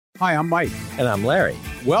Hi, I'm Mike. And I'm Larry.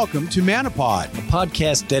 Welcome to Manopod, a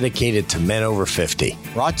podcast dedicated to men over 50.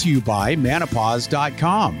 Brought to you by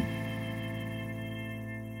Manopause.com.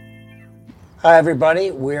 Hi,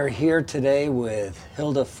 everybody. We're here today with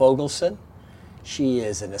Hilda Fogelson. She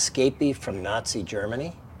is an escapee from Nazi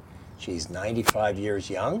Germany. She's 95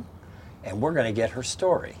 years young, and we're going to get her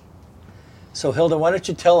story. So, Hilda, why don't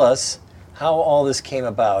you tell us how all this came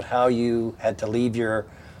about, how you had to leave your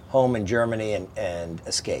home in Germany and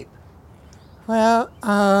escape?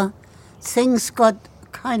 Well, things got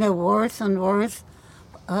kind of worse and worse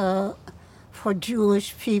for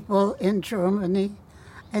Jewish people in Germany.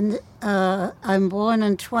 And I'm born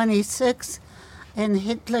in 26, and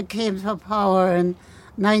Hitler came to power in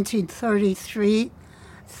 1933.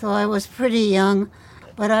 So I was pretty young,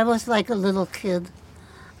 but I was like a little kid.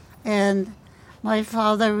 And my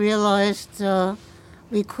father realized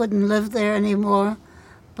we couldn't live there anymore.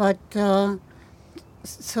 But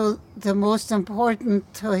so the most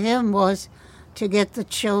important to him was to get the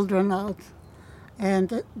children out.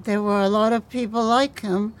 And there were a lot of people like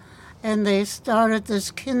him, and they started this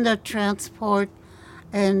kinder transport,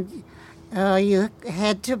 and you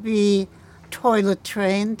had to be toilet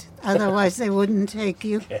trained, otherwise they wouldn't take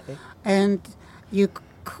you. Okay. And you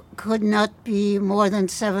could not be more than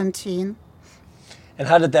 17. And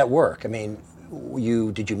how did that work? I mean,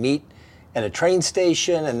 did you meet at a train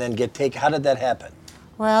station and then get taken? How did that happen?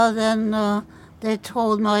 Well, then they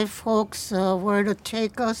told my folks where to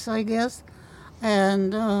take us, I guess.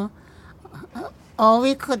 And all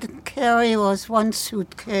we could carry was one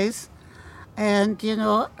suitcase. And, you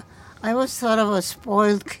know, I was sort of a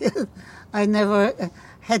spoiled kid. I never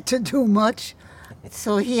had to do much.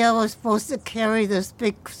 So here I was supposed to carry this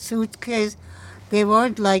big suitcase. They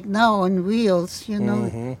weren't like now on wheels, you know.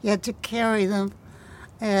 Mm-hmm. You had to carry them.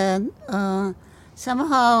 And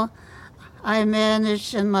somehow I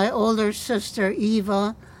managed, and my older sister,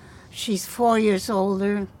 Eva, she's 4 years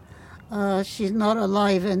older. She's not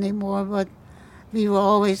alive anymore, but we were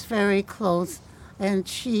always very close, and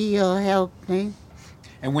she helped me.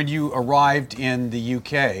 And when you arrived in the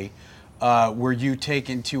UK, were you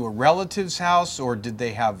taken to a relative's house, or did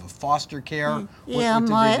they have foster care? Yeah, what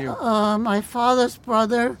did they do? My father's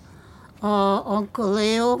brother, Uncle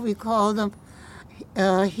Leo, we called him,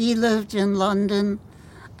 he lived in London,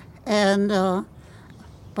 and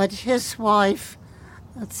but his wife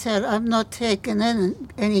said, "I'm not taking in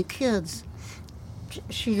any kids."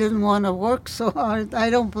 She didn't want to work so hard. I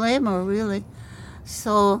don't blame her, really.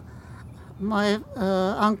 So my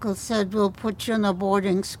uncle said, "We'll put you in a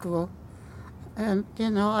boarding school." And,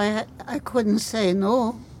 you know, I couldn't say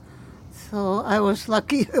no. So I was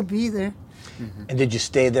lucky to be there. Mm-hmm. And did you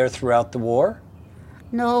stay there throughout the war?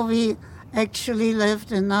 No, we actually left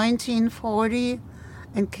in 1940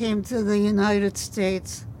 and came to the United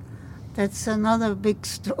States. That's another big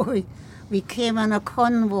story. We came in a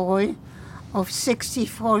convoy of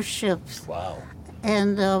 64 ships. Wow.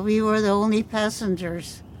 And we were the only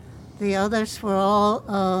passengers. The others were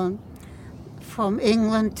all from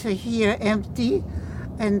England to here empty,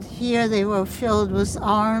 and here they were filled with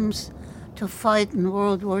arms to fight in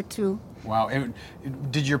World War II. Wow. And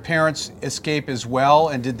did your parents escape as well,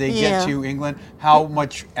 and did they get to England? How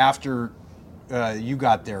much after you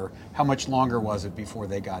got there, how much longer was it before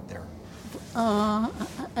they got there?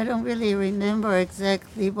 I don't really remember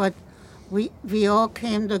exactly, but we all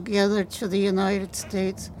came together to the United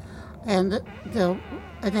States, and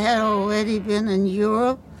it had already been in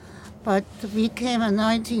Europe, but we came in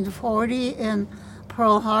 1940, and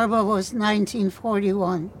Pearl Harbor was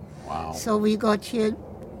 1941. Wow. So we got here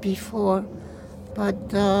before,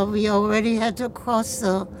 but we already had to cross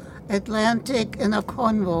the Atlantic in a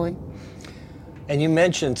convoy. And you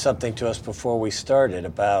mentioned something to us before we started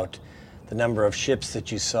about the number of ships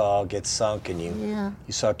that you saw get sunk, and you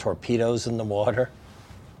saw torpedoes in the water.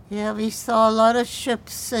 Yeah, we saw a lot of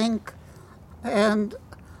ships sink, and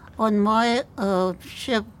on my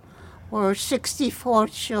ship were 64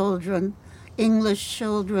 children, English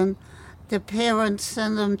children. The parents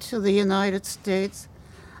sent them to the United States,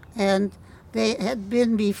 and they had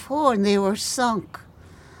been before and they were sunk,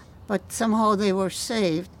 but somehow they were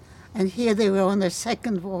saved. And here they were on their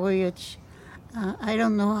second voyage. I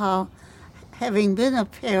don't know how, having been a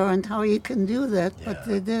parent, how you can do that, but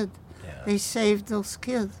they did. Yeah. They saved those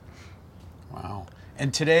kids. Wow.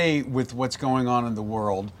 And today, with what's going on in the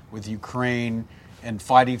world, with Ukraine and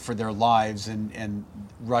fighting for their lives, and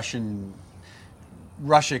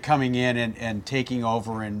Russia coming in and taking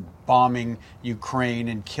over and bombing Ukraine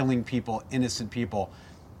and killing people, innocent people,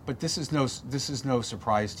 but this is no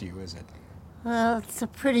surprise to you, is it? Well, it's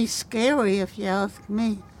pretty scary if you ask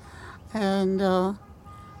me. And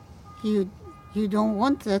you don't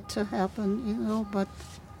want that to happen, you know, but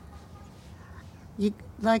you,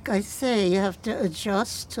 like I say, you have to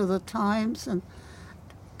adjust to the times and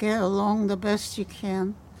get along the best you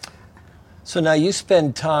can. So now you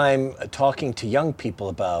spend time talking to young people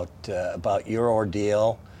about your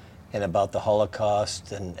ordeal and about the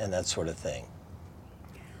Holocaust and that sort of thing.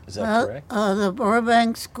 Is that correct? The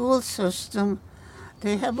Burbank school system,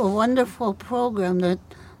 they have a wonderful program that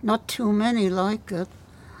not too many like it,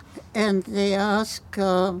 and they ask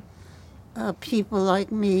people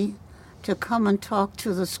like me to come and talk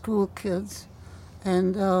to the school kids,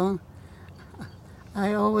 and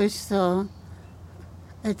I always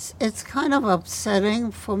it's kind of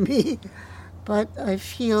upsetting for me, but I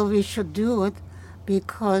feel we should do it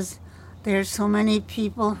because there's so many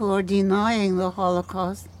people who are denying the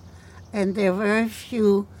Holocaust, and there are very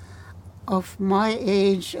few of my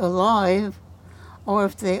age alive, or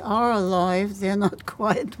if they are alive, they're not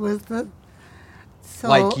quite with it. So,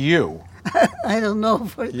 Like you. I don't know,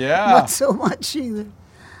 but Yeah. not so much either.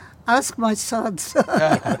 Ask my sons.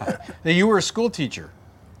 Now, you were a school teacher,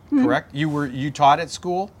 correct? You taught at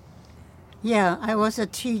school? Yeah, I was a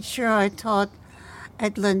teacher. I taught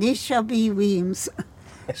at Lanisha B. Weems.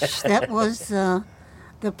 That was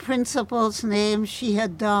the principal's name. She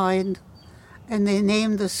had died, and they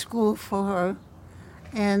named the school for her.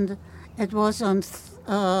 And it was on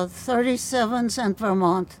 37th and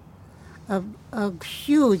Vermont, a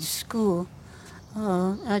huge school.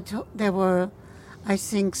 There were, I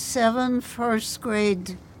think, 7 first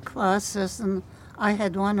grade classes, and I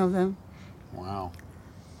had one of them. Wow.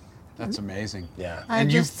 That's amazing. Yeah. I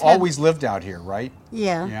And you've just had- always lived out here, right?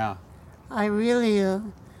 Yeah. Yeah. I really,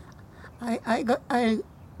 I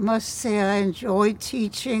must say I enjoyed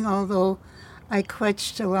teaching, although I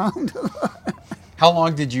quetched around a lot. How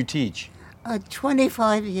long did you teach?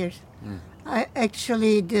 25 years. I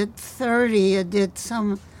actually did 30. I did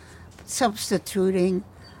some substituting,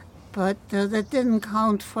 but that didn't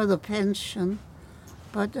count for the pension.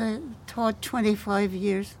 But I taught 25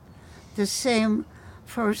 years, the same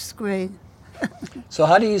first grade. So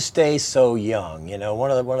how do you stay so young? You know,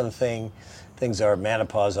 one of the things our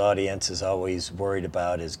menopause audience is always worried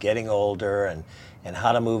about is getting older and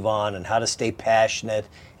how to move on and how to stay passionate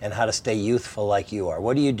and how to stay youthful like you are.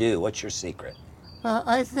 What do you do? What's your secret? Well,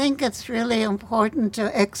 I think it's really important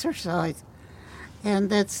to exercise.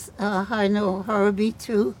 And that's, I know Herbie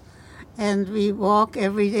too. And we walk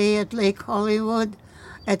every day at Lake Hollywood.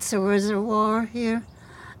 It's a reservoir here.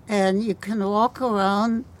 And you can walk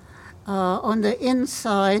around on the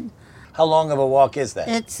inside. How long of a walk is that?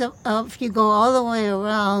 It's, if you go all the way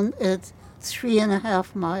around, it's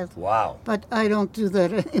 3.5 miles. Wow. But I don't do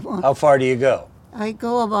that anymore. How far do you go? I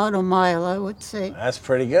go about a mile, I would say. That's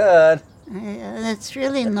pretty good. And it's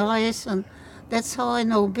really nice, and that's how I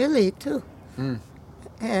know Billy too.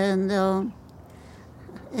 And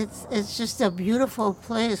it's just a beautiful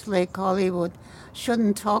place, Lake Hollywood.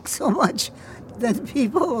 Shouldn't talk so much, then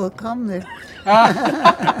people will come there.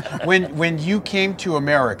 When you came to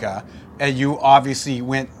America, you obviously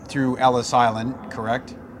went through Ellis Island,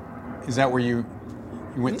 correct? Is that where you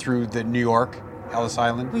went through the New York, Ellis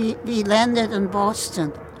Island? We landed in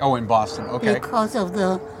Boston. Oh, in Boston, okay. Because of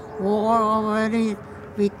the war already,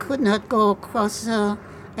 we could not go across the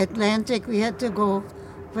Atlantic. We had to go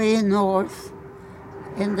way north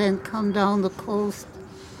and then come down the coast.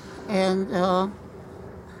 And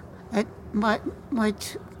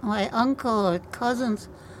my uncle or cousins,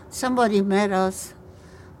 somebody met us,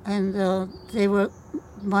 and they were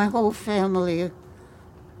my whole family,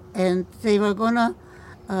 and they were gonna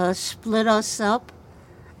split us up.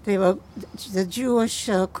 They were the Jewish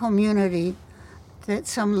community. That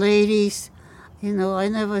some ladies, you know, I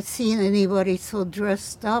never seen anybody so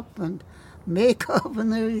dressed up and makeup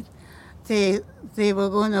and everything. They were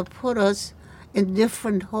going to put us in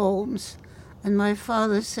different homes, and my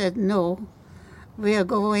father said, "No, we've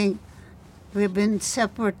been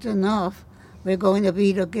separate enough. We're going to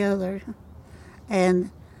be together."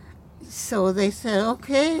 And so they said,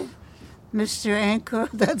 "Okay, Mr. Anchor,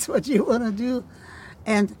 that's what you want to do."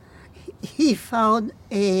 And he found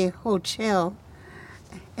a hotel.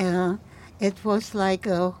 It was like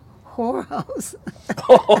a whorehouse.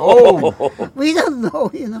 Oh, We don't know,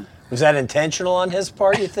 you know, Was that intentional on his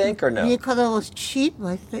part, you think, or no? because it was cheap,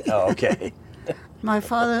 I think. Oh, okay. My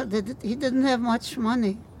father, he didn't have much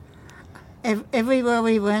money. Everywhere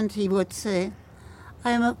we went, he would say,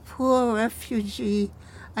 "I'm a poor refugee."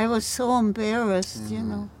 I was so embarrassed, you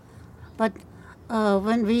know. But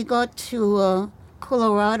when we got to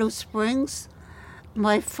Colorado Springs,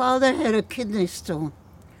 my father had a kidney stone.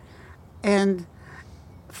 And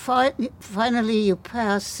finally you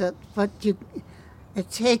pass it, but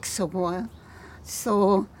it takes a while.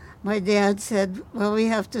 So my dad said, well, we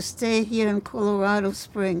have to stay here in Colorado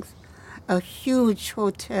Springs, a huge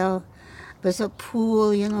hotel. There's a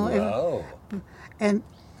pool, you know. Wow. And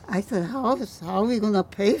I said, how are we going to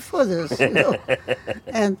pay for this? You know?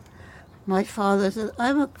 And my father said,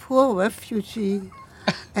 I'm a poor refugee.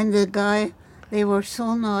 And the guy, they were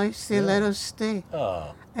so nice, they let us stay.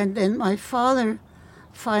 Oh. And then my father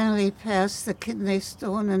finally passed the kidney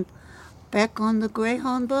stone and back on the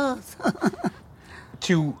Greyhound bus.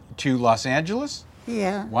 To Los Angeles?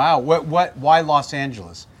 Yeah. Wow. Why Los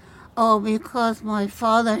Angeles? Oh, because my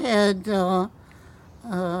father had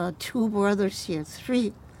two brothers here,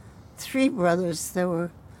 three brothers there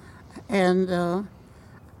were, and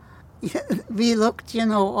we looked, you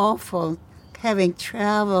know, awful, having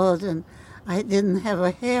traveled, and I didn't have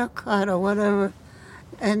a haircut or whatever,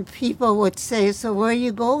 and people would say, so where are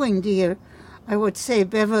you going, dear? I would say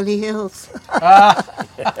Beverly Hills. I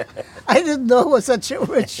didn't know it was such a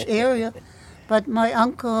rich area, but my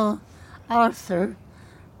uncle Arthur,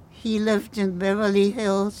 he lived in Beverly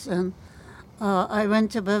Hills, and I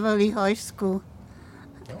went to Beverly High School.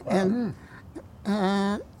 And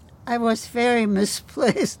I was very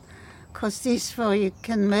misplaced because these were, you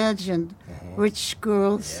can imagine, rich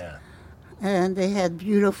girls. Yeah. And they had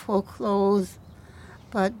beautiful clothes.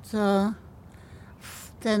 But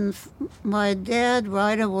then my dad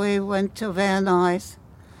right away went to Van Nuys,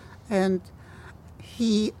 and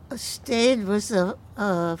he stayed with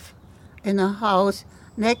in a house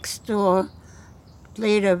next door,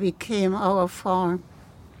 later became our farm.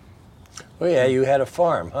 Oh yeah, you had a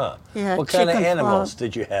farm, huh? Yeah, What kind of chicken animals farm.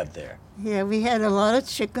 did you have there? Yeah, we had a lot of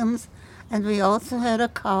chickens, and we also had a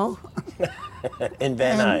cow, In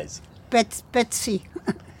Van And- Nuys. Betsy.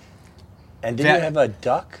 And did Van- you have a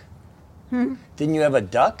duck? Didn't you have a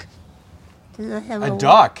duck? Did I have A what?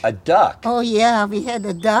 duck. A duck. Oh yeah, we had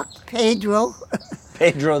a duck, Pedro,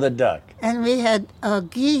 Pedro the duck. and we had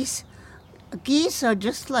geese. Geese are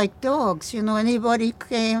just like dogs, you know. Anybody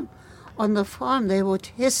came on the farm, they would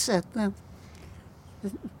hiss at them.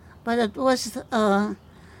 But it was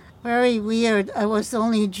very weird. I was the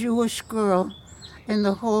only Jewish girl in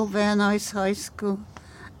the whole Van Nuys High School.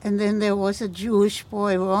 And then there was a Jewish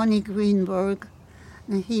boy, Ronnie Greenberg,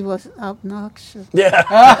 and he was obnoxious. Yeah.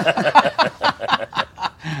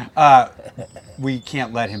 We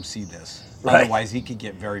can't let him see this. Right. Otherwise, he could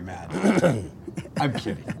get very mad. I'm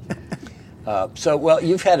kidding. So, well,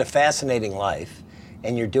 you've had a fascinating life,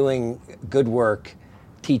 and you're doing good work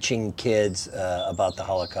teaching kids about the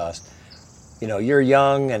Holocaust. You know, you're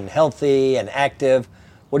young and healthy and active.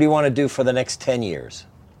 What do you want to do for the next 10 years?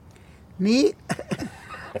 Me?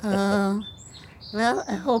 Well,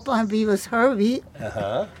 I hope I'll be with Herbie.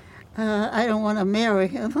 I don't want to marry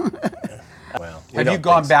him. Well, we Have don't you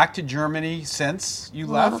gone think so. back to Germany since you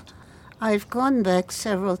Well, left? I've gone back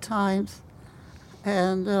several times,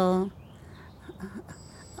 and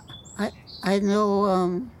I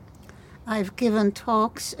know I've given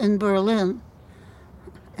talks in Berlin,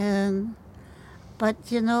 but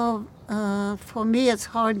you know, for me it's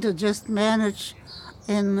hard to just manage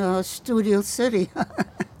in Studio City.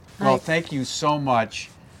 Well, thank you so much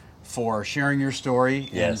for sharing your story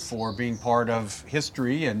and Yes. for being part of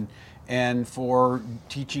history and for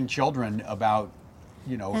teaching children about,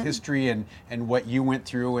 you know, history and what you went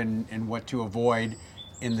through and what to avoid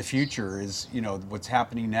in the future. Is, you know, what's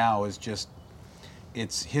happening now is just,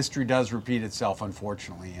 history does repeat itself,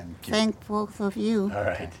 unfortunately. And Thank both of you. All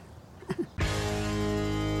right.